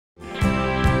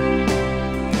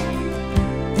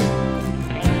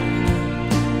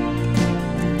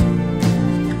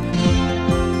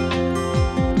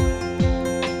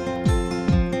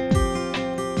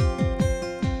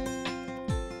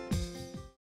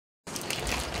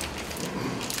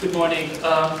Good morning.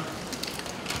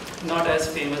 Not as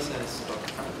famous as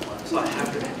Dr. Kumar, so I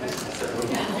have to introduce myself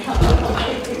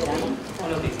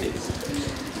one of these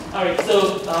days. All right,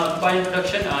 so by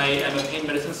introduction, I am a pain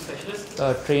medicine specialist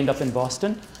trained up in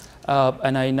Boston,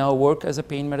 and I now work as a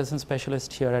pain medicine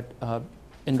specialist here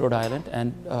in Rhode Island,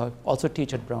 and also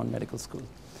teach at Brown Medical School.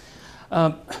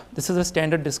 This is a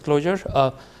standard disclosure.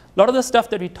 A lot of the stuff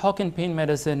that we talk in pain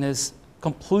medicine is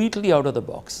completely out of the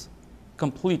box.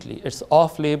 Completely. It's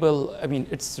off-label. I mean,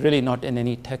 it's really not in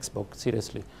any textbook,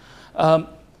 seriously. The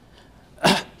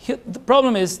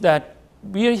problem is that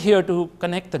we are here to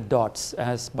connect the dots,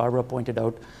 as Barbara pointed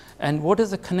out. And what is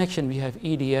the connection? We have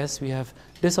EDS, we have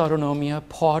dysautonomia,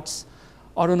 POTS,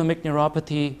 autonomic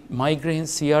neuropathy, migraines,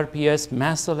 CRPS,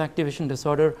 mast cell activation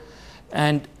disorder.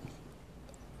 And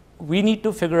we need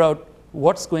to figure out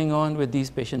what's going on with these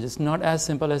patients. It's not as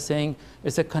simple as saying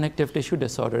it's a connective tissue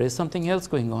disorder. Is something else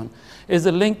going on? Is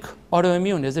the link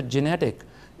autoimmune? Is it genetic?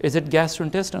 Is it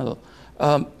gastrointestinal?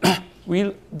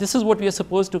 This is what we are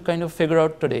supposed to kind of figure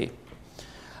out today.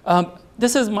 I'm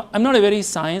not a very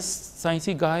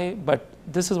sciencey guy, but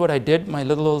this is what I did, my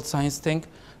little old science thing.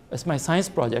 It's my science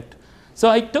project. So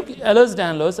I took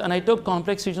Ehlers-Danlos and I took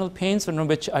complex regional pain syndrome,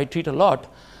 which I treat a lot.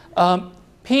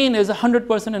 Pain is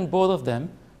 100% in both of them.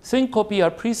 Syncope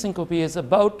or pre-syncope is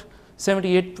about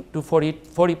 78 to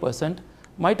 40%.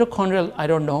 Mitochondrial, I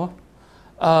don't know.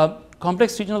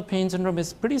 Complex regional pain syndrome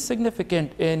is pretty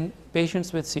significant in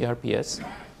patients with CRPS.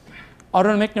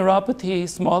 Autonomic neuropathy,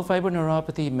 small fiber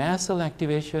neuropathy, mast cell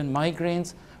activation,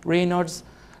 migraines, Raynaud's,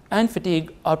 and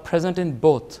fatigue are present in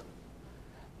both.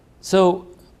 So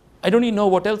I don't even know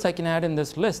what else I can add in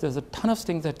this list. There's a ton of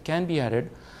things that can be added.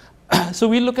 So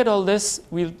we'll look at all this.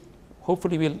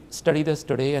 Hopefully we'll study this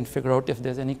today and figure out if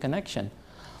there's any connection.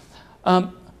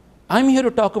 I'm here to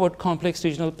talk about complex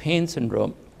regional pain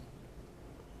syndrome.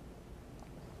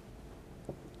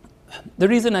 The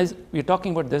reason we're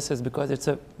talking about this is because it's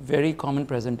a very common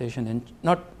presentation, and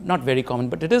not very common,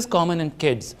 but it is common in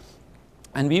kids.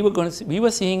 And we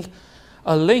were seeing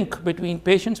a link between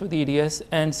patients with EDS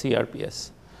and CRPS.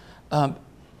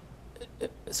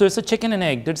 So it's a chicken and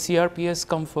egg. Did CRPS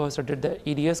come first or did the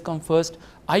EDS come first?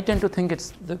 I tend to think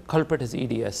the culprit is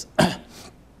EDS.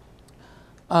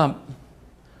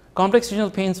 Complex regional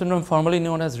pain syndrome, formerly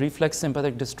known as reflex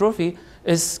sympathetic dystrophy,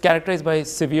 is characterized by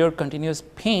severe continuous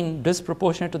pain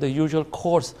disproportionate to the usual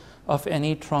course of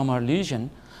any trauma or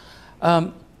lesion.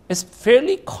 It's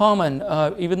fairly common,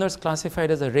 even though it's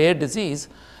classified as a rare disease.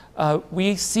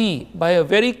 We see, by a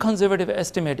very conservative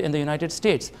estimate in the United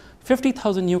States,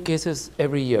 50,000 new cases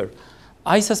every year.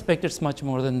 I suspect it's much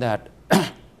more than that.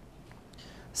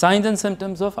 Signs and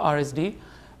symptoms of RSD.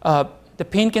 The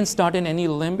pain can start in any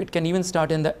limb. It can even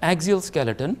start in the axial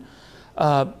skeleton.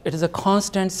 It is a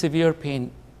constant severe pain,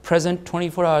 present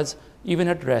 24 hours, even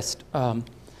at rest.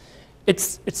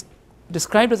 It's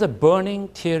described as a burning,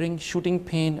 tearing, shooting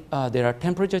pain. There are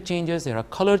temperature changes. There are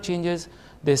color changes.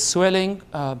 There's swelling.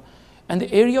 And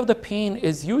the area of the pain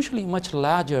is usually much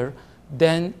larger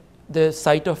than the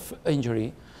site of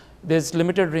injury. There's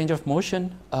limited range of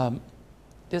motion.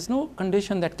 There's no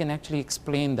condition that can actually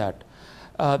explain that.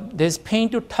 There's pain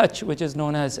to touch, which is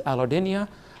known as allodynia,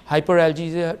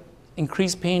 hyperalgesia,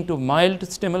 increased pain to mild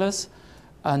stimulus,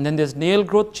 and then there's nail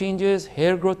growth changes,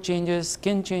 hair growth changes,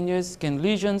 skin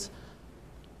lesions.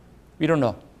 We don't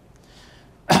know.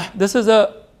 This is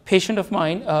a patient of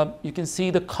mine. You can see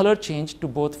the color change to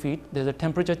both feet. There's a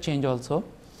temperature change also.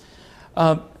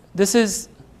 This is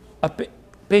a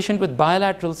patient with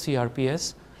bilateral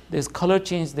CRPS. There's color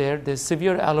change there. There's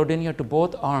severe allodynia to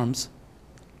both arms.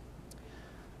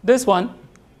 This one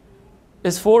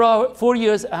is 4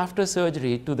 years after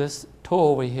surgery to this toe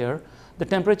over here. The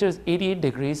temperature is 88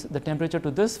 degrees. The temperature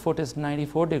to this foot is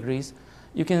 94 degrees.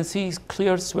 You can see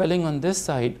clear swelling on this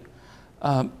side.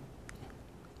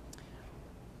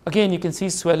 Again, you can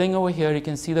see swelling over here. You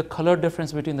can see the color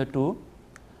difference between the two.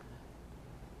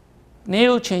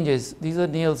 Nail changes. These are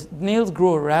nails. Nails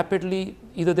grow rapidly.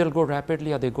 Either they'll grow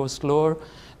rapidly or they go slower.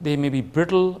 They may be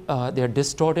brittle. They are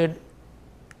distorted.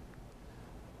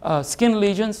 Skin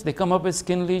lesions. They come up with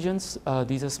skin lesions.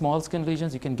 These are small skin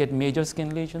lesions. You can get major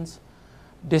skin lesions.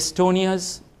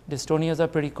 Dystonias. Dystonias are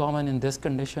pretty common in this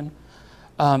condition.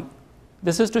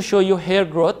 This is to show you hair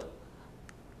growth.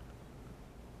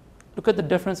 Look at the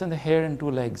difference in the hair in two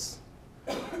legs.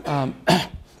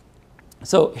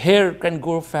 So hair can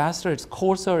grow faster, it's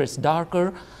coarser, it's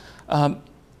darker.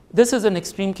 This is an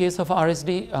extreme case of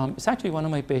RSD. It's actually one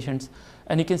of my patients,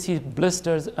 and you can see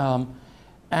blisters.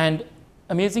 And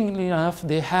amazingly enough,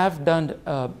 they have done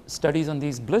studies on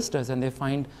these blisters, and they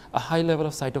find a high level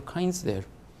of cytokines there.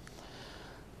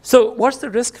 So what's the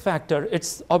risk factor?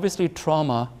 It's obviously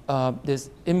trauma. There's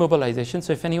immobilization.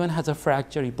 So if anyone has a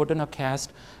fracture, you put in a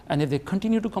cast, and if they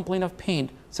continue to complain of pain,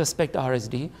 suspect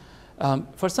RSD.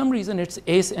 For some reason, it's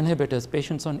ACE inhibitors,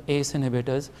 patients on ACE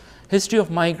inhibitors. History of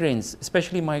migraines,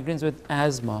 especially migraines with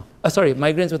asthma,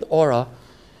 migraines with aura,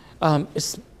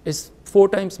 is 4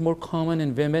 times more common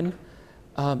in women.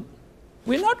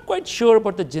 We're not quite sure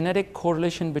about the genetic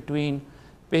correlation between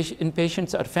in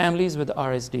patients or families with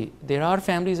RSD. There are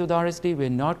families with RSD. We're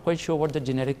not quite sure what the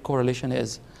genetic correlation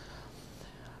is.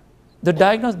 The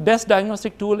best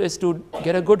diagnostic tool is to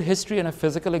get a good history and a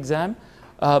physical exam.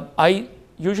 I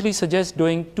usually suggest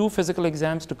doing 2 physical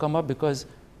exams to come up because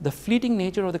the fleeting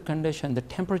nature of the condition, the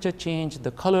temperature change,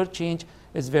 the color change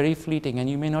is very fleeting, and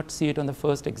you may not see it on the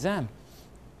first exam.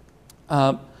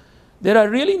 There are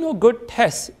really no good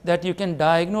tests that you can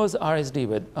diagnose RSD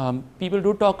with. People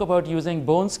do talk about using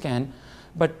bone scan,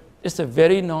 but it's a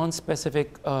very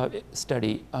non-specific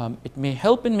study. It may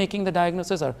help in making the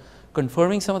diagnosis or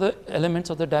confirming some of the elements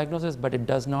of the diagnosis, but it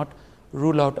does not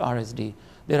rule out RSD.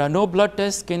 There are no blood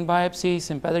tests, skin biopsy,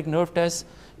 sympathetic nerve tests,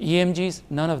 EMGs,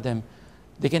 none of them.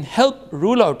 They can help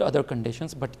rule out other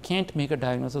conditions, but can't make a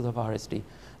diagnosis of RSD.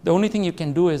 The only thing you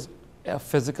can do is a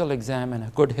physical exam and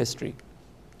a good history.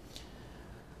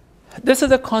 This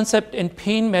is a concept in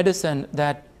pain medicine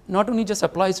that not only just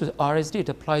applies to RSD, it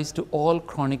applies to all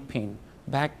chronic pain,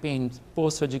 back pain,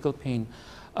 post-surgical pain,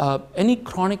 any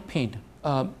chronic pain.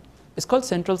 It's called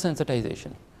central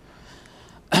sensitization.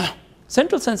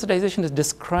 Central sensitization is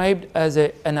described as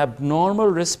an abnormal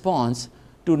response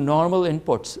to normal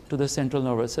inputs to the central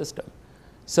nervous system.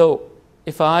 So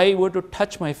if I were to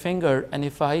touch my finger and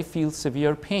if I feel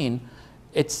severe pain,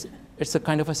 it's a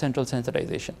kind of a central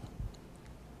sensitization.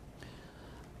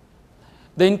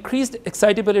 The increased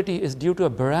excitability is due to a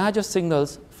barrage of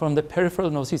signals from the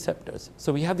peripheral nociceptors.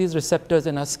 So we have these receptors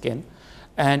in our skin,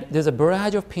 and there's a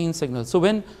barrage of pain signals. So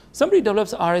when somebody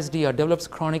develops RSD or develops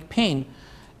chronic pain,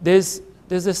 there's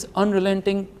this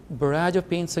unrelenting barrage of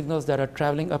pain signals that are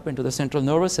traveling up into the central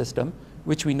nervous system,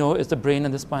 which we know is the brain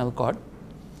and the spinal cord.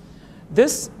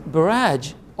 This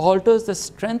barrage alters the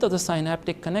strength of the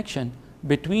synaptic connection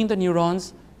between the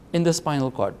neurons in the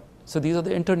spinal cord. So these are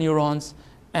the interneurons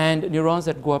and neurons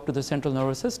that go up to the central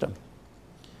nervous system.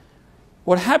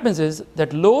 What happens is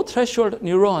that low threshold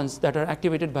neurons that are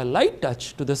activated by light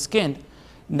touch to the skin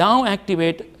now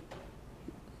activate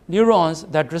neurons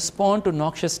that respond to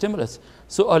noxious stimulus.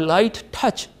 So a light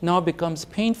touch now becomes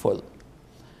painful.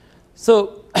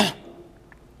 So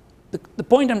the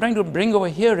point I'm trying to bring over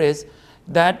here is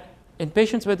that in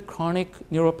patients with chronic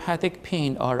neuropathic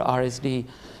pain or RSD,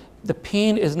 the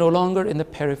pain is no longer in the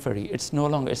periphery. It's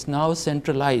now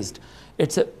centralized.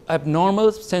 It's an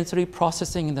abnormal sensory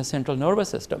processing in the central nervous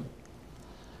system.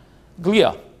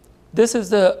 Glia. This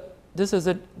is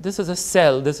a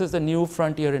cell. This is the new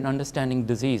frontier in understanding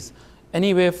disease.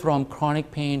 Anywhere from chronic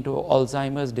pain to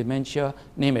Alzheimer's, dementia,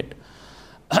 name it.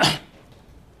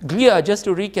 Glia, just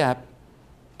to recap,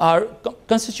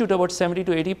 constitute about 70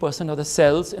 to 80% of the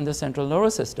cells in the central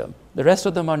nervous system. The rest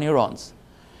of them are neurons.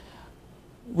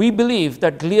 We believe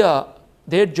that glia,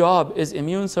 their job is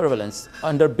immune surveillance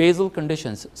under basal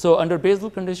conditions. So under basal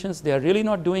conditions, they are really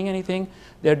not doing anything.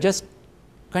 They're just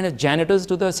kind of janitors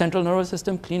to the central nervous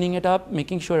system, cleaning it up,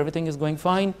 making sure everything is going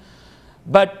fine.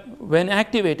 But when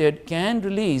activated, can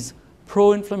release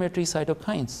pro-inflammatory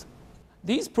cytokines.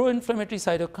 These pro-inflammatory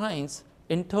cytokines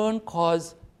in turn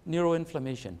cause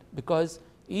neuroinflammation because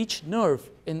each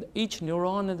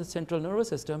neuron in the central nervous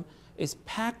system is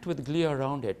packed with glia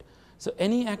around it. So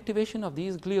any activation of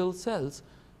these glial cells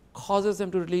causes them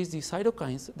to release these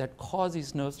cytokines that cause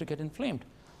these nerves to get inflamed.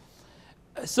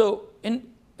 So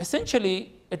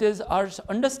essentially, it is our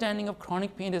understanding of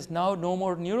chronic pain is now no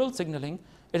more neural signaling.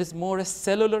 It is more a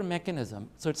cellular mechanism.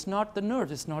 So it's not the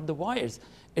nerves, it's not the wires.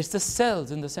 It's the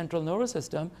cells in the central nervous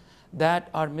system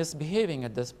that are misbehaving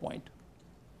at this point.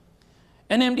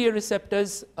 NMDA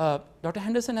receptors, Dr.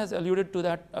 Henderson has alluded to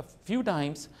that a few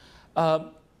times.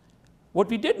 What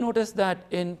we did notice that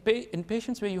in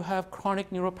patients where you have chronic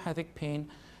neuropathic pain,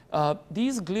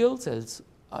 these glial cells,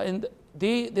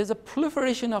 there's a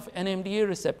proliferation of NMDA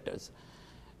receptors.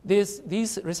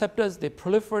 These receptors, they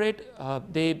proliferate,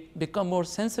 they become more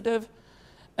sensitive,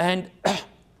 and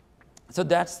so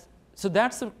that's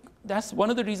one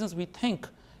of the reasons we think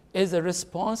is a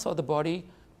response of the body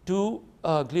to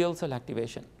glial cell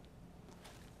activation.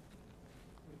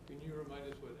 Can you remind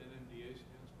us what NMDA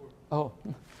stands for? Oh.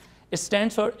 It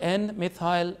stands for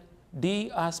N-methyl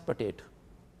D-aspartate,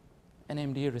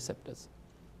 NMDA receptors.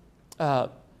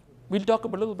 We'll talk a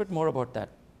little bit more about that.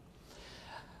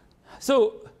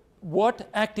 So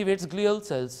what activates glial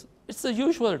cells? It's the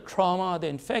usual trauma, the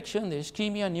infection, the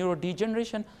ischemia,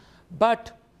 neurodegeneration.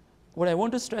 But what I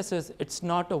want to stress is it's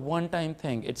not a one-time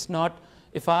thing. It's not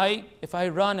if I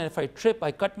run and if I trip,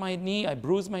 I cut my knee, I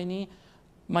bruise my knee,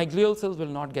 my glial cells will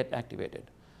not get activated.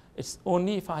 It's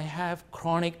only if I have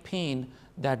chronic pain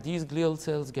that these glial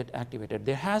cells get activated.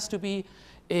 There has to be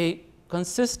a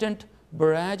consistent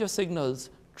barrage of signals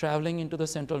traveling into the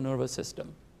central nervous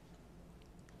system.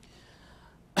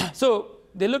 So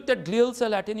they looked at glial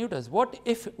cell attenuators. What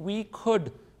if we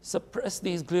could suppress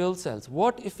these glial cells?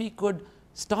 What if we could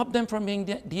stop them from being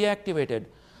deactivated?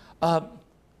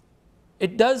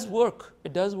 It does work.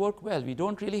 It does work well. We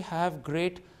don't really have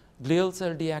great glial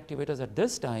cell deactivators at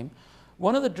this time.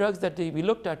 One of the drugs that they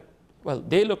looked at was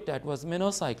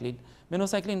minocycline.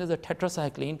 Minocycline is a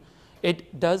tetracycline.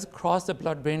 It does cross the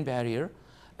blood-brain barrier,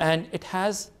 and it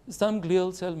has some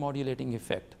glial cell modulating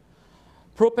effect.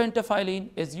 Propentaphyline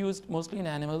is used mostly in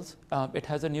animals. It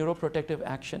has a neuroprotective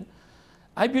action.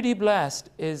 IBD blast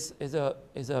is a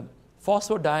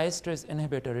phosphodiesterase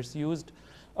inhibitor. It's used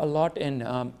a lot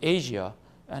in Asia,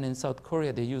 and in South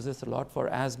Korea they use this a lot for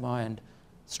asthma and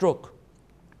stroke,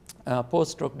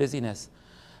 post-stroke dizziness.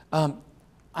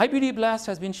 IBD blast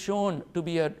has been shown to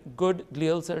be a good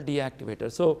glial cell deactivator.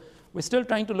 So we're still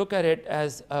trying to look at it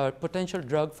as a potential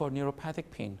drug for neuropathic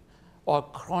pain or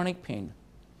chronic pain.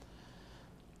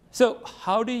 So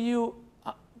how do you,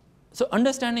 so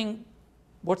understanding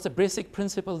what's the basic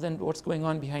principles and what's going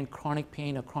on behind chronic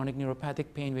pain or chronic neuropathic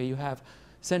pain where you have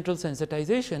central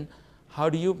sensitization, how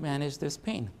do you manage this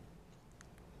pain?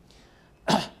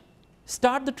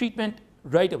 Start the treatment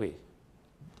right away.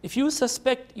 If you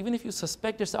suspect, even if you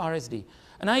suspect it's RSD,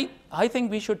 and I think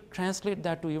we should translate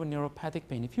that to even neuropathic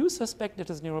pain. If you suspect it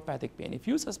is neuropathic pain, if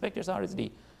you suspect it's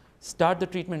RSD, start the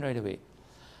treatment right away.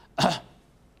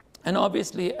 And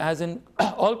obviously, as in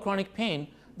all chronic pain,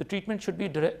 the treatment should be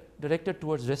directed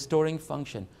towards restoring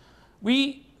function.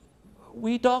 We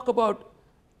talk about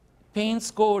pain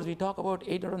scores, we talk about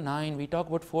 8 or 9, we talk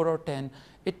about 4 or 10.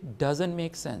 It doesn't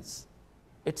make sense.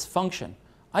 It's function.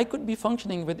 I could be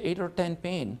functioning with 8 or 10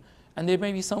 pain, and there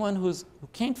may be someone who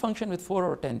can't function with 4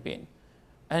 or 10 pain.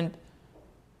 And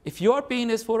if your pain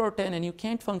is 4 or 10 and you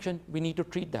can't function, we need to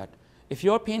treat that. If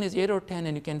your pain is 8 or 10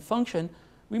 and you can function,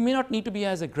 we may not need to be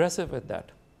as aggressive with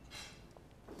that.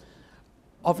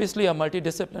 Obviously, a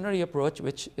multidisciplinary approach,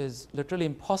 which is literally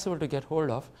impossible to get hold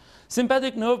of.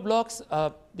 Sympathetic nerve blocks,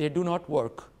 they do not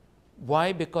work.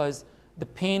 Why? Because the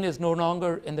pain is no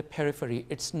longer in the periphery.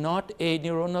 It's not a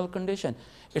neuronal condition.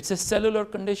 It's a cellular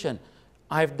condition.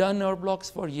 I've done nerve blocks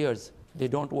for years. They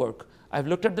don't work. I've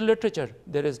looked at the literature.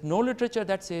 There is no literature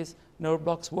that says nerve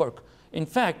blocks work. In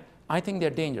fact, I think they're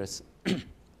dangerous.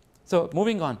 So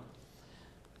moving on.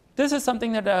 This is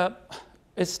something that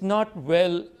is not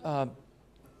well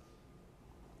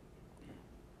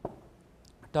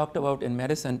talked about in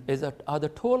medicine, are the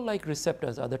toll-like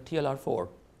receptors, are the TLR4.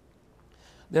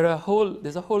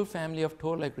 There's a whole family of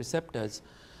toll-like receptors.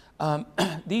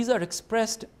 These are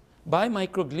expressed by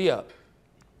microglia,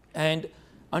 and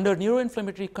under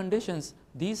neuroinflammatory conditions,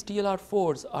 these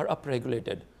TLR4s are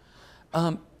upregulated.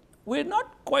 We're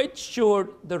not quite sure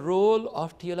the role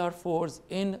of TLR4s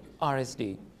in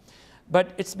RSD,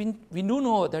 but we do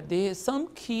know that there is some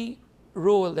key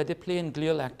role that they play in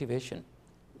glial activation.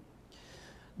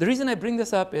 The reason I bring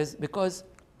this up is because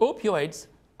opioids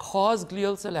cause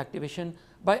glial cell activation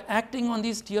by acting on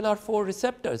these TLR4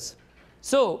 receptors.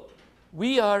 So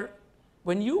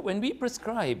when we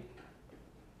prescribe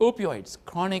opioids,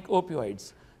 chronic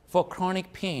opioids for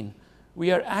chronic pain,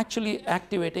 we are actually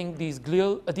activating we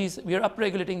are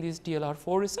upregulating these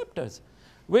TLR4 receptors,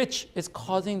 which is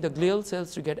causing the glial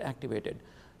cells to get activated.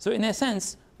 So in a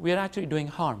sense, we are actually doing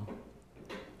harm.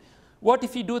 What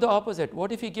if we do the opposite?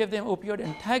 What if we give them opioid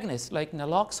antagonists like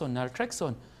naloxone,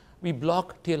 naltrexone? We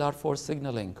block TLR4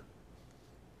 signaling.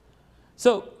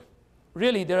 So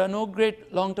really, there are no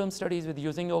great long-term studies with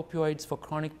using opioids for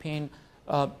chronic pain.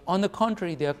 On the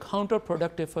contrary, they are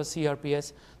counterproductive for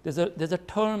CRPS. There's a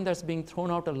term that's being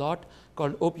thrown out a lot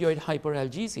called opioid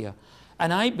hyperalgesia.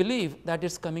 And I believe that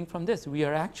it's coming from this. We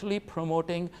are actually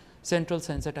promoting central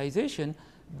sensitization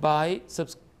by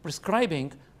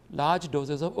prescribing large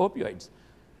doses of opioids.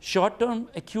 Short-term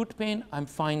acute pain, I'm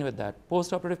fine with that.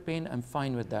 Post-operative pain, I'm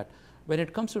fine with that. When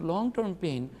it comes to long-term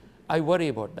pain, I worry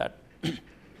about that.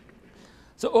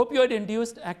 So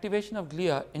opioid-induced activation of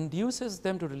glia induces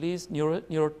them to release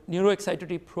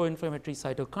neuroexcitatory pro-inflammatory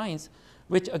cytokines,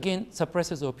 which again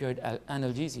suppresses opioid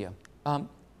analgesia.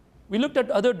 We looked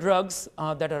at other drugs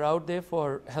that are out there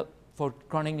for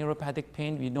chronic neuropathic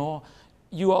pain.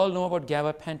 You all know about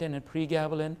gabapentin and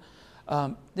pregabalin.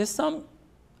 There's some,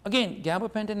 again,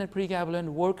 gabapentin and pregabalin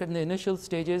work in the initial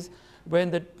stages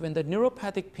when the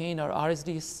neuropathic pain or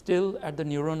RSD is still at the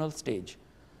neuronal stage.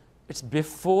 It's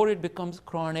before it becomes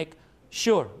chronic.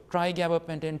 Sure, try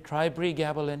gabapentin, try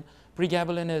pregabalin.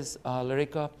 Pregabalin is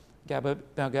Lyrica,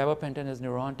 gabapentin is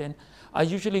Neurontin. I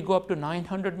usually go up to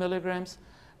 900 milligrams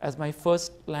as my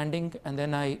first landing, and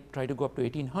then I try to go up to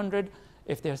 1800.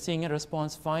 If they're seeing a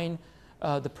response, fine.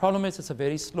 The problem is it's a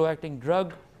very slow-acting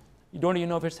drug. You don't even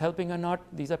know if it's helping or not.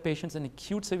 These are patients in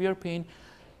acute severe pain.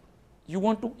 You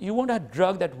want a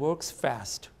drug that works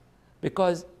fast,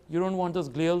 because you don't want those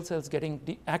glial cells getting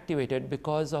deactivated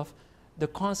because of the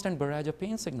constant barrage of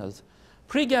pain signals.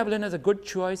 Pregabalin is a good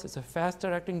choice. It's a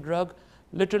faster acting drug.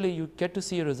 Literally, you get to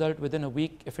see a result within a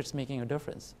week if it's making a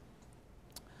difference.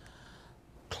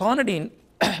 Clonidine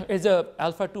is a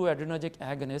alpha-2 adrenergic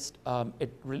agonist.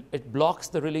 It blocks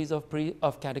the release of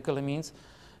catecholamines.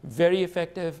 Very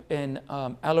effective in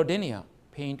allodynia,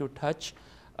 pain to touch.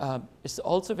 It's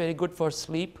also very good for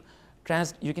sleep.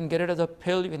 You can get it as a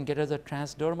pill. You can get it as a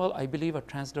transdermal. I believe a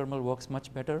transdermal works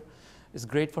much better. It's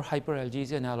great for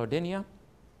hyperalgesia and allodynia.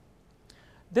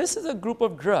 This is a group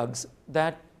of drugs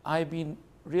that I've been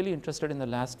really interested in the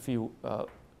last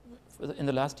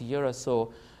year or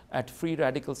so at free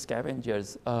radical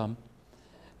scavengers.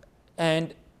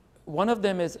 And one of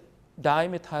them is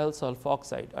dimethyl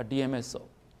sulfoxide, or DMSO.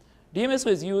 DMSO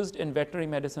is used in veterinary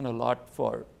medicine a lot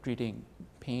for treating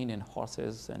pain in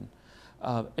horses, and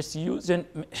it's used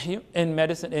in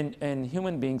medicine in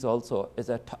human beings also as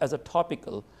a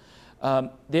topical.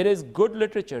 There is good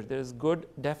literature. There is good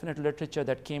definite literature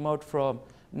that came out from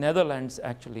Netherlands,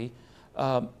 actually.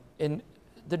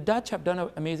 The Dutch have done an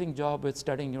amazing job with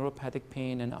studying neuropathic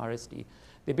pain and RSD.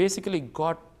 They basically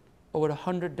got over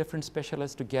 100 different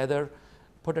specialists together,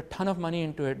 put a ton of money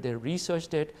into it, they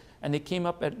researched it, and they came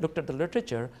up and looked at the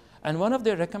literature. And one of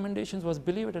their recommendations was,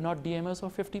 believe it or not,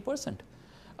 DMSO 50%.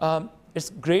 It's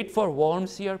great for warm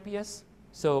CRPS.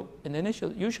 So in the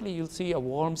initial, usually you'll see a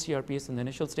warm CRPS in the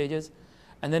initial stages,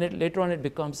 and then later on it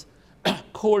becomes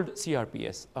cold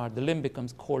CRPS, or the limb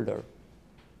becomes colder.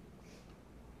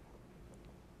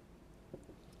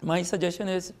 My suggestion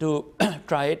is to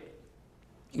try it,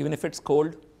 even if it's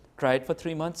cold. Try it for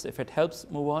 3 months. If it helps,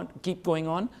 move on, keep going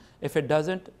on. If it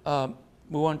doesn't,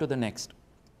 move on to the next.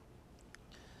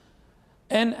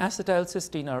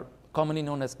 N-acetylcysteine, or commonly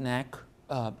known as NAC,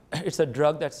 it's a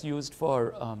drug that's used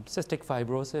for cystic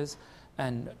fibrosis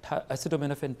and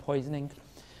acetaminophen poisoning.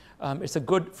 It's a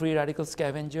good free radical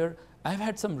scavenger. I've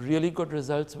had some really good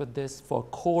results with this for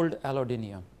cold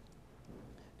allodynia.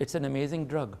 It's an amazing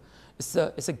drug. It's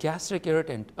a gastric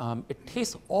irritant. It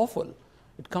tastes awful.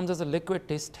 It comes as a liquid,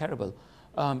 tastes terrible.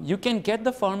 You can get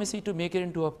the pharmacy to make it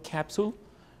into a capsule,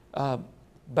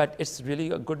 but it's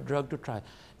really a good drug to try.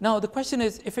 Now, the question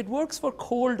is, if it works for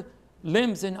cold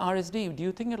limbs in RSD, do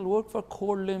you think it'll work for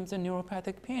cold limbs in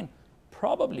neuropathic pain?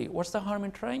 Probably. What's the harm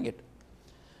in trying it?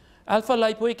 Alpha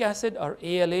lipoic acid, or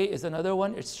ALA, is another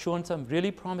one. It's shown some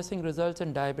really promising results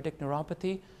in diabetic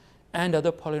neuropathy and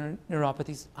other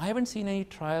polyneuropathies. I haven't seen any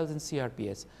trials in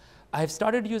CRPS. I've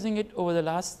started using it over the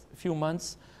last few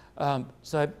months,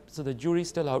 so the jury's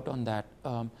still out on that.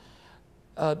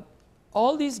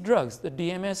 All these drugs, the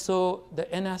DMSO, the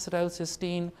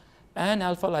N-acetylcysteine, and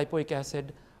alpha lipoic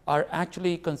acid, are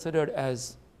actually considered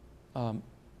as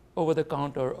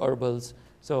over-the-counter herbals,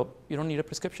 so you don't need a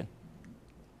prescription.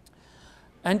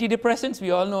 Antidepressants,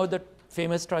 we all know the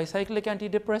famous tricyclic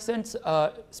antidepressants,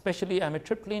 especially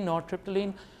amitriptyline,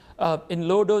 nortriptyline. In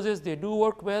low doses, they do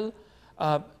work well.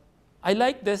 I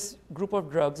like this group of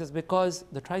drugs is because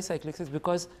the tricyclics is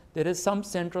because there is some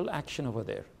central action over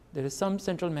there. There is some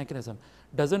central mechanism.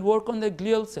 Doesn't work on the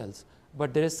glial cells,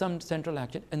 but there is some central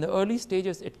action. In the early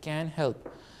stages, it can help.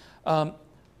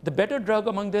 The better drug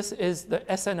among this is the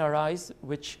SNRIs,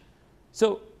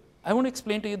 so I want to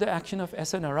explain to you the action of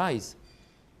SNRIs.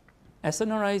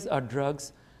 SNRIs are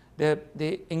drugs that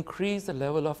they increase the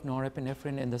level of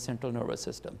norepinephrine in the central nervous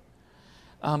system.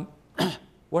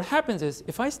 What happens is,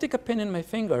 if I stick a pin in my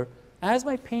finger, as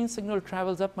my pain signal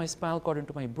travels up my spinal cord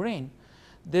into my brain,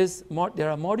 there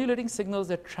are modulating signals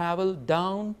that travel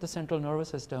down the central nervous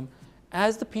system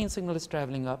as the pain signal is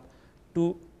traveling up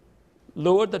to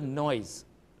lower the noise.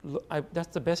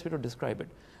 That's the best way to describe it,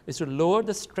 is to lower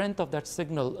the strength of that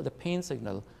signal, the pain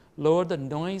signal, lower the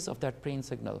noise of that pain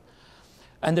signal.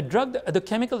 And the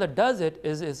chemical that does it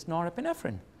is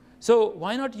norepinephrine. So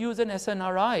why not use an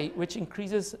SNRI, which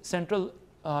increases central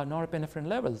norepinephrine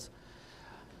levels?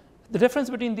 The difference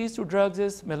between these two drugs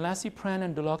is milnacipran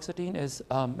and duloxetine is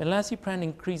milnacipran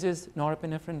increases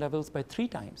norepinephrine levels by 3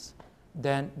 times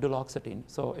than duloxetine.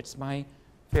 So it's my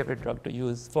favorite drug to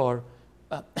use for,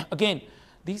 again,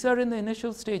 these are in the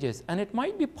initial stages, and it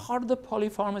might be part of the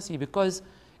polypharmacy because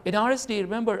in RSD,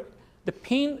 remember, the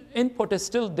pain input is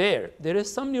still there. There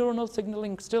is some neuronal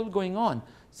signaling still going on.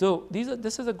 So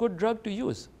this is a good drug to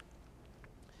use.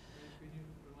 Can you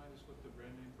remind us what the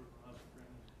brand name for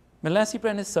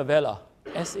milnacipran is? Milnacipran is Savella,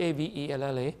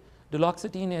 S-A-V-E-L-L-A.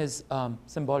 Duloxetine is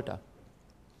Cymbalta.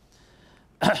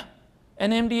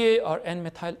 NMDA or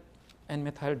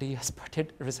N-methyl D-aspartate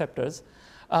receptors.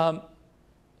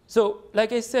 So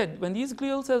like I said, when these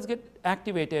glial cells get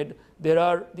activated, there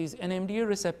are these NMDA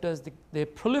receptors, they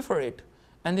proliferate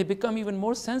and they become even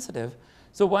more sensitive.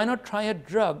 So why not try a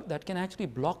drug that can actually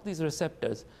block these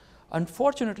receptors?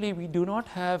 Unfortunately, we do not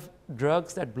have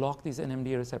drugs that block these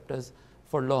NMDA receptors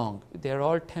for long. They're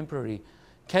all temporary.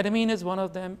 Ketamine is one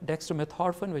of them,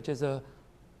 dextromethorphan, which is a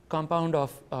compound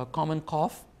of common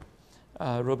cough,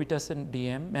 Robitussin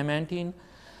DM, memantine.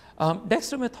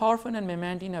 Dextromethorphan and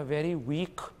memantine are very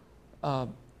weak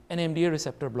NMDA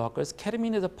receptor blockers.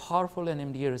 Ketamine is a powerful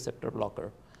NMDA receptor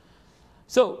blocker.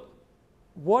 So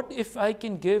what if I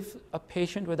can give a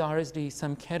patient with RSD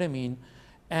some ketamine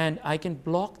and I can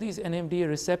block these NMDA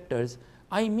receptors?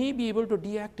 I may be able to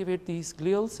deactivate these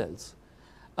glial cells.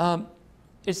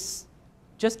 It's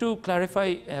just to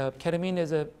clarify, ketamine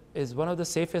is one of the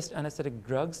safest anesthetic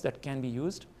drugs that can be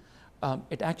used.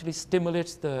 It actually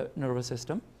stimulates the nervous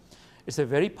system. It's a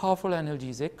very powerful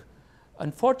analgesic.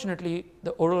 Unfortunately,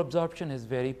 the oral absorption is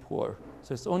very poor.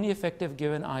 So it's only effective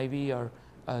given IV or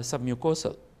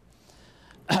submucosal.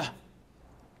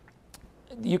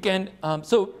 You can,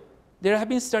 so there have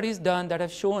been studies done that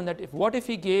have shown that what if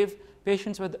we gave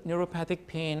patients with neuropathic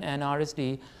pain and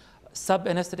RSD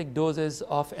sub-anesthetic doses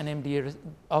of NMDA,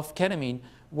 of ketamine,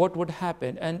 what would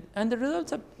happen? And the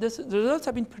results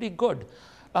have been pretty good.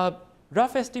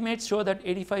 Rough estimates show that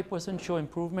 85% show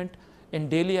improvement in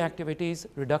daily activities,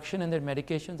 reduction in their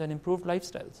medications, and improved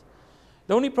lifestyles.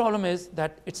 The only problem is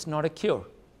that it's not a cure.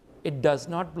 It does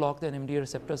not block the NMDA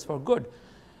receptors for good.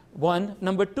 One.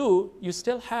 Number two, you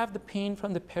still have the pain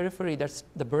from the periphery. That's,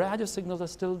 the barrage of signals are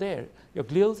still there. Your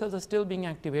glial cells are still being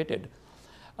activated.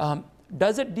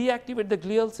 Does it deactivate the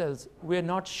glial cells? We're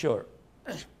not sure.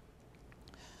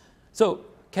 So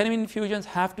ketamine infusions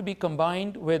have to be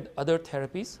combined with other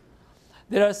therapies.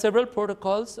 There are several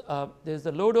protocols. There's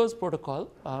the low-dose protocol.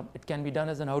 It can be done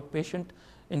as an outpatient,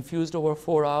 infused over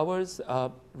 4 hours,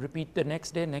 repeat the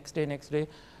next day, next day, next day,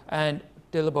 and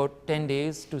till about 10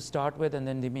 days to start with, and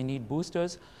then they may need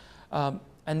boosters. And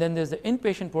then there's the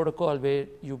inpatient protocol where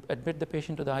you admit the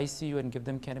patient to the ICU and give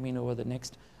them ketamine over the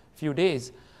next few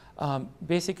days,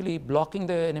 basically blocking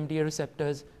the NMDA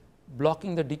receptors,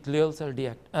 blocking the glial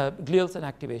cell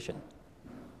activation.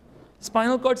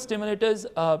 Spinal cord stimulators,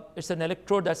 it's an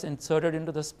electrode that's inserted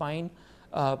into the spine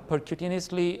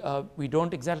percutaneously. We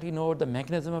don't exactly know what the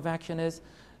mechanism of action is.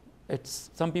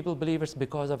 Some people believe it's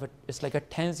because of it's like a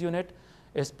TENS unit.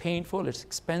 It's painful, it's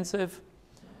expensive.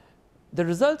 The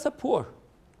results are poor.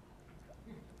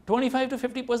 25 to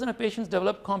 50% of patients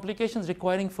develop complications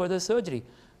requiring further surgery.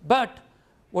 But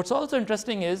what's also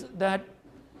interesting is that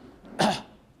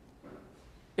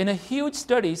in a huge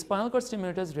study, spinal cord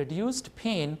stimulators reduced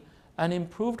pain and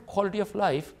improved quality of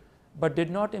life, but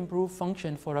did not improve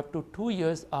function for up to 2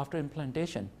 years after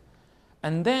implantation.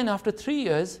 And then after 3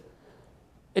 years,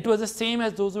 it was the same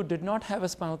as those who did not have a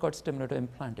spinal cord stimulator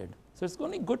implanted. So it's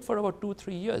only good for about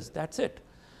 2-3 years, that's it.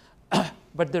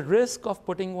 But the risk of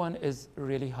putting one is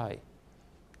really high.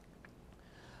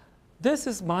 This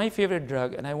is my favorite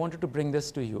drug, and I wanted to bring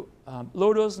this to you,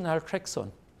 low-dose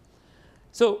naltrexone.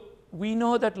 So we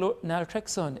know that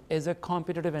naltrexone is a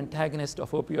competitive antagonist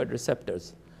of opioid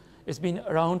receptors. It's been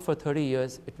around for 30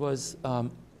 years. It was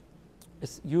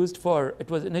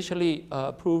initially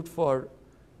approved for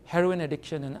heroin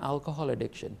addiction and alcohol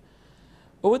addiction.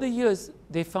 Over the years,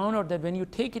 they found out that when you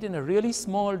take it in a really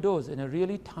small dose, in a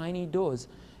really tiny dose,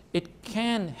 it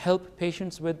can help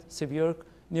patients with severe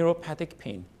neuropathic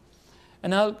pain.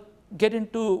 And I'll get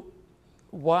into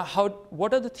what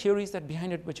are the theories that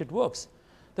behind it which it works.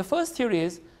 The first theory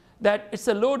is that it's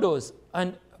a low dose.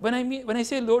 And when I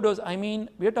say low dose, I mean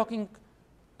we're talking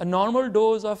a normal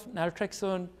dose of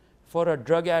naltrexone for a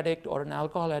drug addict or an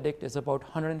alcohol addict is about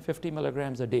 150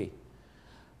 milligrams a day.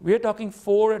 We're talking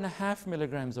 4.5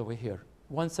 milligrams over here,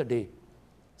 once a day.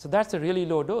 So that's a really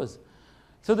low dose.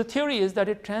 So the theory is that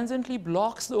it transiently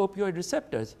blocks the opioid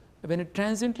receptors. When it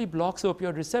transiently blocks the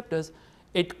opioid receptors,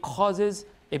 it causes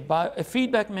a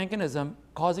feedback mechanism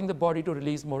causing the body to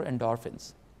release more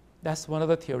endorphins. That's one of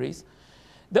the theories.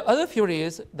 The other theory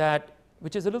is that,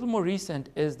 which is a little more recent,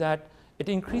 is that it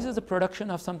increases the production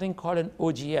of something called an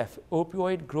OGF,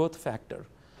 opioid growth factor.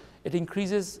 It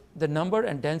increases the number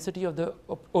and density of the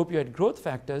opioid growth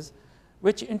factors,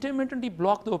 which intermittently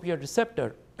block the opioid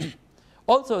receptor.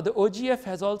 Also, the OGF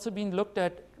has also been looked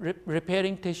at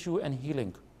repairing tissue and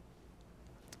healing.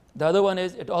 The other one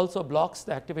is it also blocks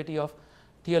the activity of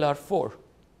TLR4.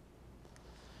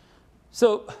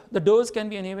 So the dose can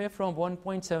be anywhere from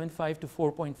 1.75 to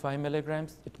 4.5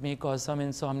 milligrams. It may cause some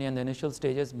insomnia in the initial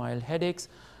stages, mild headaches.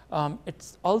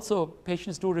 It's also,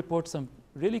 patients do report some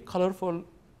really colorful,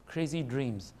 crazy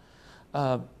dreams.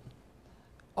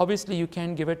 Obviously, you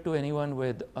can't give it to anyone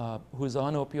with, who's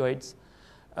on opioids.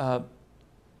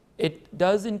 It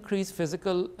does increase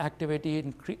physical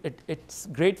activity. It's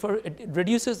great for, it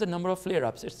reduces the number of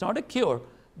flare-ups. It's not a cure,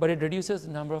 but it reduces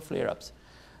the number of flare-ups.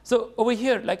 So over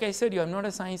here, like I said, I'm not a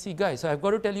sciencey guy, so I've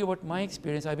got to tell you about my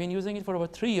experience. I've been using it for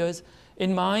about 3 years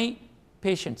in my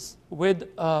patients with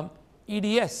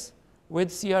EDS, with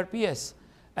CRPS,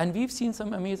 and we've seen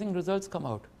some amazing results come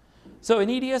out. So in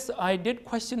EDS, I did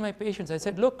question my patients. I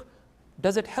said, look,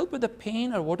 does it help with the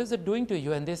pain, or what is it doing to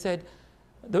you? And they said,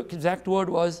 the exact word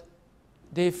was,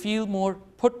 they feel more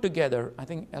put together. I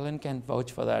think Ellen can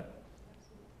vouch for that.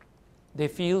 They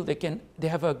feel they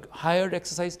have a higher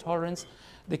exercise tolerance.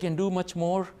 They can do much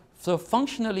more. So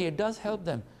functionally, it does help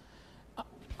them.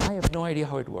 I have no idea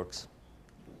how it works.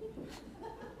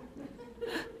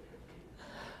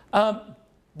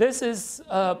 This is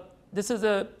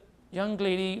a young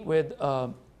lady with,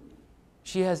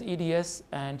 she has EDS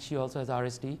and she also has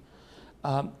RSD.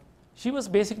 She was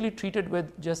basically treated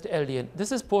with just LDN.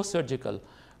 This is post-surgical,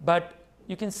 but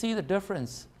you can see the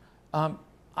difference.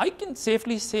 I can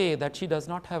safely say that she does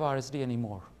not have RSD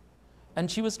anymore.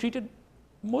 And she was treated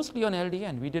mostly on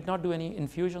LDN. We did not do any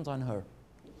infusions on her.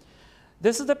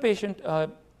 This is the patient, a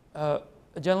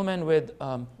gentleman with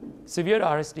severe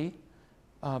RSD.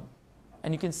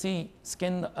 And you can see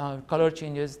skin color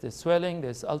changes, there's swelling,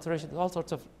 there's ulceration, there's all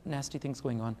sorts of nasty things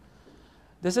going on.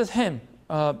 This is him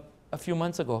a few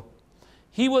months ago.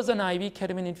 He was on IV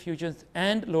ketamine infusions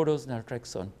and low-dose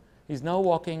naltrexone. He's now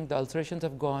walking, the ulcerations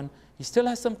have gone. He still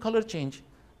has some color change,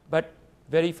 but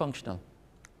very functional.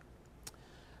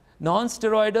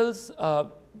 Non-steroidals,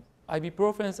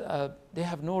 ibuprofens, they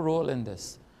have no role in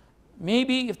this.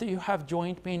 Maybe if you have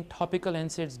joint pain, topical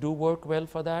NSAIDs do work well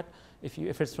for that, if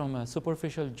it's from a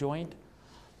superficial joint.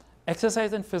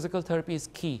 Exercise and physical therapy is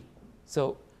key.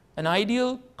 So an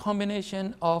ideal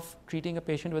combination of treating a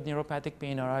patient with neuropathic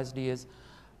pain or RSD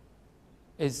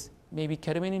is maybe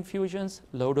ketamine infusions,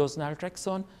 low-dose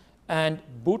naltrexone, and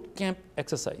boot camp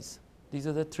exercise. These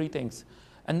are the 3 things.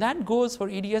 And that goes for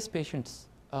EDS patients.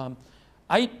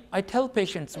 I tell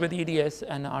patients with EDS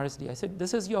and RSD, I said,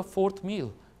 this is your 4th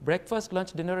meal, breakfast,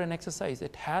 lunch, dinner, and exercise.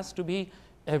 It has to be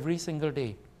every single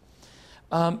day.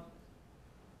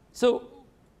 So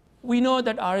we know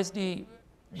that RSD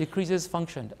decreases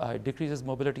function, decreases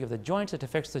mobility of the joints. It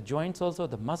affects the joints also,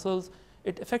 the muscles.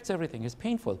 It affects everything. It's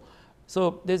painful.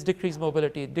 So there's decreased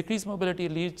mobility. Decreased mobility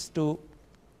leads to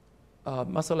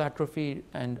muscle atrophy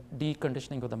and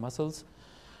deconditioning of the muscles.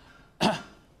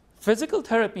 Physical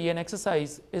therapy and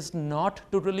exercise is not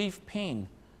to relieve pain.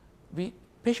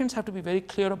 Patients have to be very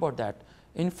clear about that.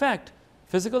 In fact,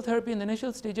 physical therapy in the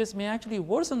initial stages may actually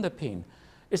worsen the pain.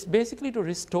 It's basically to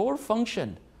restore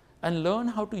function and learn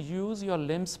how to use your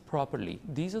limbs properly.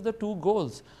 These are the 2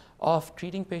 goals of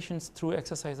treating patients through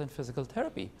exercise and physical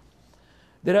therapy.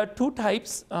 There are 2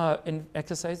 types in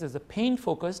exercise. There's the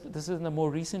pain-focused. This is in the more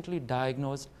recently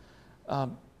diagnosed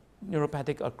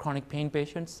neuropathic or chronic pain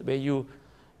patients, where you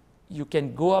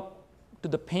can go up to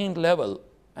the pain level,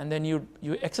 and then you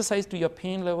exercise to your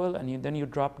pain level, and then you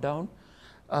drop down.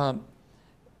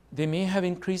 They may have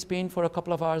increased pain for a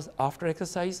couple of hours after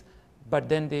exercise, but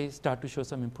then they start to show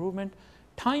some improvement.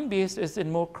 Time-based is in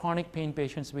more chronic pain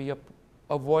patients where you're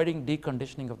avoiding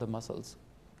deconditioning of the muscles.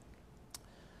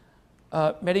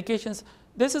 Medications.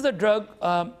 This is a drug,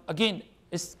 again,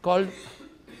 it's called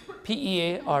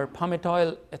PEA, or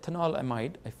palmitoyl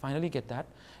ethanolamide. I finally get that.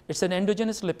 It's an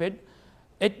endogenous lipid.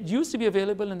 It used to be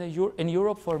available in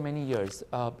Europe for many years.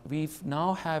 We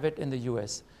now have it in the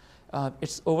US.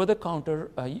 It's over the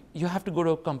counter. You have to go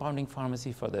to a compounding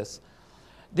pharmacy for this.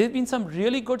 There have been some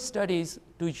really good studies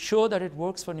to show that it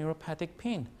works for neuropathic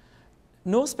pain.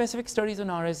 No specific studies on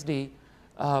RSD,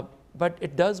 but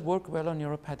it does work well on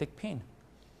neuropathic pain.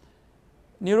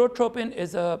 Neurotropin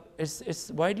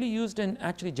is widely used in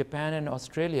actually Japan and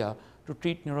Australia to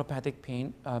treat neuropathic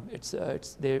pain.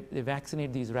 They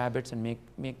vaccinate these rabbits and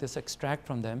make this extract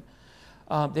from them.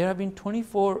 There have been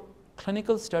 24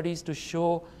 clinical studies to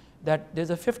show that there's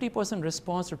a 50%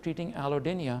 response to treating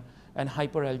allodynia and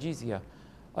hyperalgesia.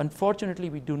 Unfortunately,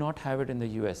 we do not have it in the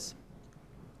US.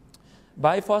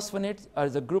 Biphosphonates are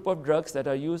the group of drugs that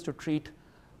are used to treat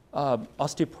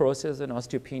osteoporosis and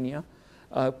osteopenia.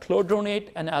 Clodronate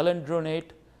and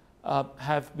alendronate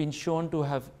have been shown to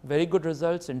have very good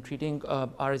results in treating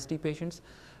RSD patients.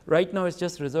 Right now, it's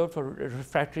just reserved for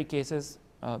refractory cases.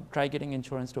 Try getting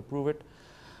insurance to approve it.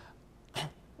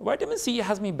 Vitamin C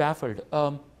has me baffled.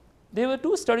 There were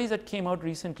 2 studies that came out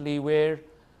recently where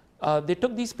they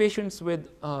took these patients with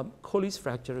Colles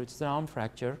fracture, which is an arm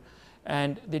fracture,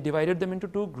 and they divided them into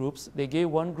 2 groups. They gave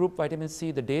one group vitamin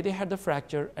C the day they had the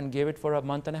fracture and gave it for a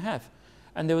month and a half.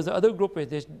 And there was the other group where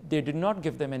they did not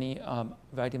give them any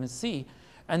vitamin C,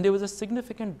 and there was a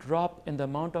significant drop in the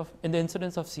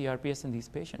incidence of CRPS in these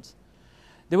patients.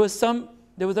 There was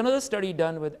another study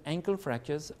done with ankle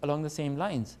fractures along the same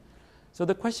lines. So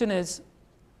the question is,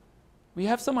 we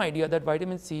have some idea that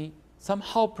vitamin C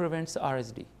somehow prevents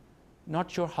RSD. Not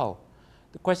sure how.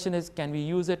 The question is, can we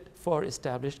use it for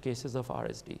established cases of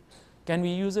RSD? Can we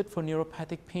use it for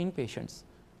neuropathic pain patients?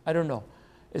 I don't know.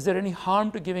 Is there any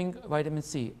harm to giving vitamin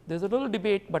C? There's a little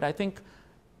debate, but I think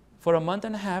for a month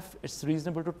and a half, it's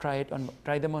reasonable to try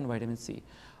them on vitamin C.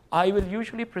 I will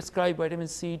usually prescribe vitamin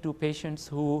C to patients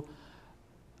who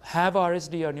have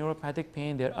RSD or neuropathic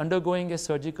pain. They're undergoing a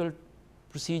surgical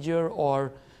procedure,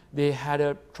 or they had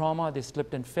a trauma, they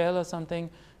slipped and fell or something,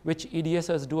 which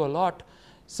EDSers do a lot.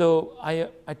 So I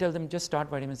tell them just start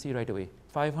vitamin C right away,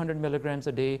 500 milligrams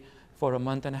a day for a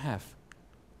month and a half.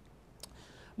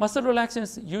 Muscle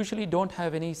relaxants usually don't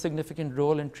have any significant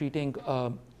role in treating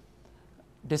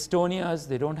dystonias.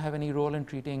 They don't have any role in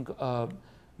treating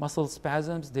muscle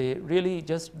spasms. They really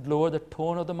just lower the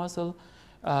tone of the muscle.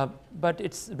 But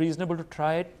it's reasonable to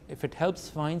try it. If it helps,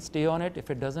 fine, stay on it. If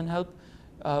it doesn't help,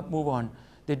 move on.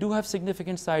 They do have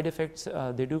significant side effects.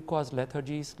 They do cause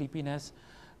lethargy, sleepiness,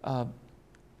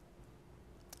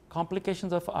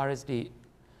 complications of RSD.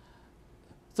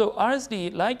 So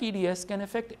RSD, like EDS, can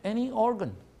affect any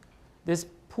organ. There's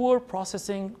poor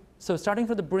processing. So starting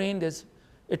from the brain, there's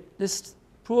this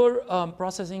poor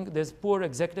processing, there's poor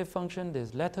executive function,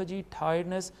 there's lethargy,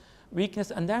 tiredness,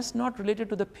 weakness, and that's not related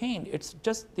to the pain. It's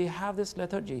just they have this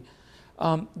lethargy.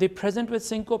 They present with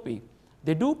syncope.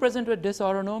 They do present with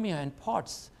dysautonomia and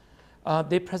POTS.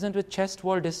 They present with chest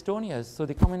wall dystonias, so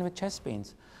they come in with chest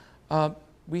pains.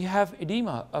 We have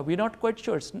edema. We're not quite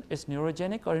sure it's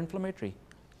neurogenic or inflammatory.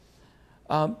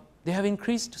 They have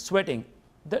increased sweating.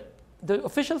 The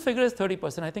official figure is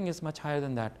 30%. I think it's much higher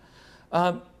than that.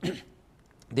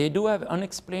 They do have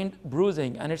unexplained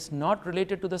bruising, and it's not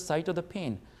related to the site of the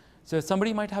pain. So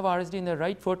somebody might have RSD in their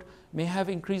right foot, may have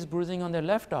increased bruising on their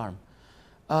left arm.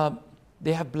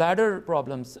 They have bladder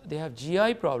problems. They have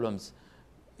GI problems.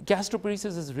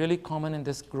 Gastroparesis is really common in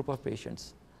this group of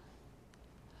patients.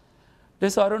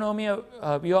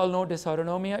 Dysautonomia, we all know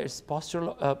dysautonomia. It's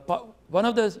postural.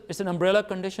 It's an umbrella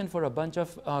condition for a bunch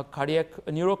of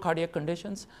neurocardiac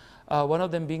conditions. One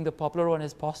of them being the popular one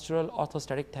is postural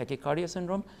orthostatic tachycardia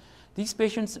syndrome. These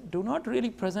patients do not really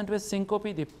present with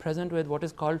syncope. They present with what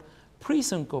is called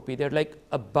pre-syncope. They're like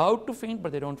about to faint,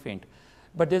 but they don't faint.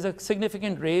 But there's a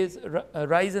significant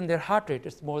rise in their heart rate.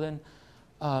 It's more than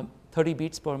 30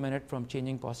 beats per minute from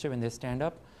changing posture when they stand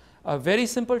up. A very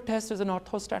simple test is an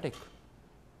orthostatic.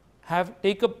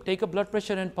 Take a blood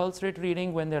pressure and pulse rate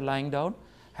reading when they're lying down.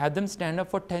 Have them stand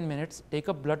up for 10 minutes. Take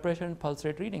a blood pressure and pulse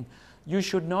rate reading. You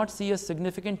should not see a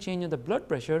significant change in the blood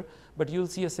pressure, but you'll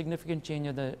see a significant change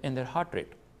in their heart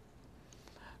rate.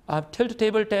 Tilt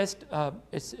table test,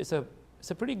 it's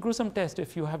a pretty gruesome test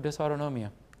if you have dysautonomia.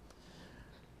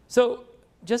 So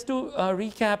just to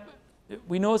recap,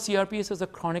 we know CRPS is a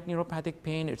chronic neuropathic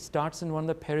pain. It starts in one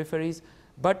of the peripheries,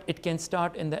 but it can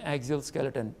start in the axial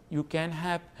skeleton. You can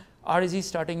have RSD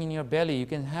starting in your belly. You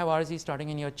can have RSD starting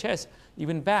in your chest,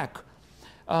 even back.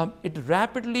 It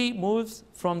rapidly moves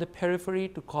from the periphery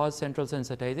to cause central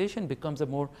sensitization, becomes a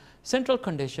more central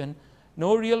condition.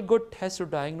 No real good test to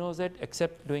diagnose it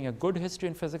except doing a good history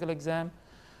and physical exam.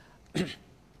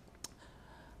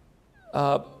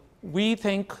 We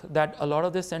think that a lot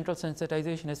of this central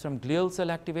sensitization is from glial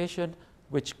cell activation,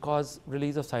 which cause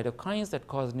release of cytokines that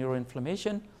cause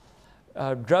neuroinflammation.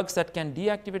 Drugs that can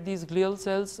deactivate these glial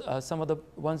cells, some of the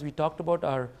ones we talked about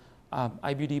are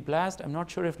IBD blast. I'm not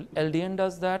sure if LDN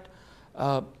does that.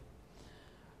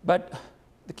 But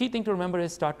the key thing to remember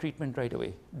is start treatment right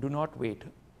away. Do not wait.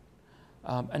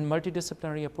 And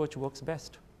multidisciplinary approach works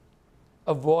best.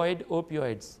 Avoid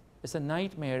opioids. It's a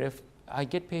nightmare. If I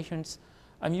get patients,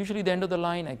 I'm usually the end of the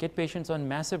line. I get patients on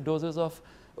massive doses of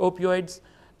opioids,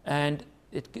 and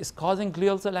it is causing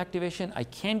glial cell activation. I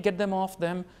can't get them off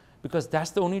them because that's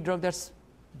the only drug that's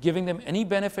giving them any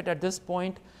benefit at this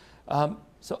point.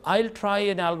 So I'll try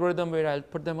an algorithm where I'll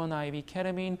put them on IV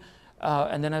ketamine,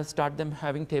 and then I'll start them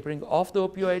having tapering off the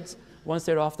opioids. Once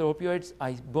they're off the opioids,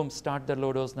 I boom start the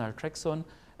low dose naltrexone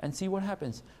and see what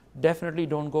happens. Definitely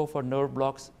don't go for nerve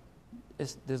blocks.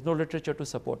 There's no literature to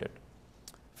support it.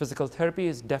 Physical therapy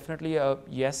is definitely a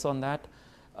yes on that.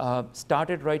 Start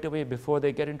it right away before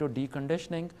they get into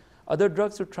deconditioning. Other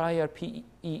drugs to try are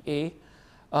PEA.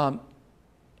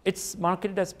 It's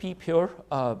marketed as P-Pure.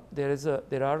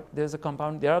 There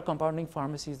are compounding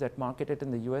pharmacies that market it in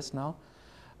the US now.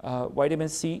 Vitamin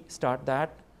C, start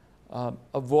that.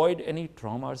 Avoid any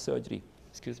trauma or surgery.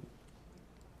 Excuse me.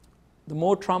 The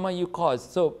more trauma you cause.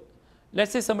 So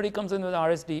let's say somebody comes in with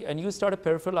RSD and you start a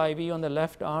peripheral IV on the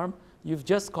left arm, you've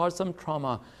just caused some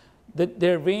trauma.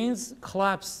 Their veins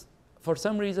collapse. For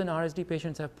some reason, RSD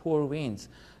patients have poor veins.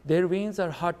 Their veins are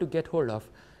hard to get hold of.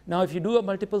 Now, if you do a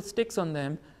multiple sticks on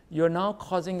them, you're now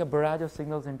causing a barrage of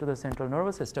signals into the central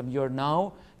nervous system. You're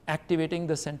now activating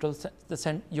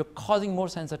you're causing more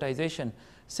sensitization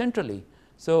centrally.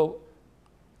 So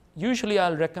usually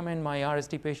I'll recommend my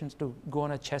RSD patients to go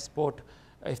on a chest port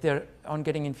if they're on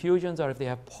getting infusions, or if they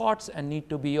have POTS and need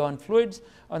to be on fluids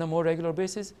on a more regular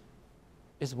basis.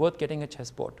 It's worth getting a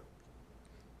chest port.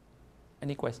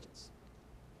 Any questions?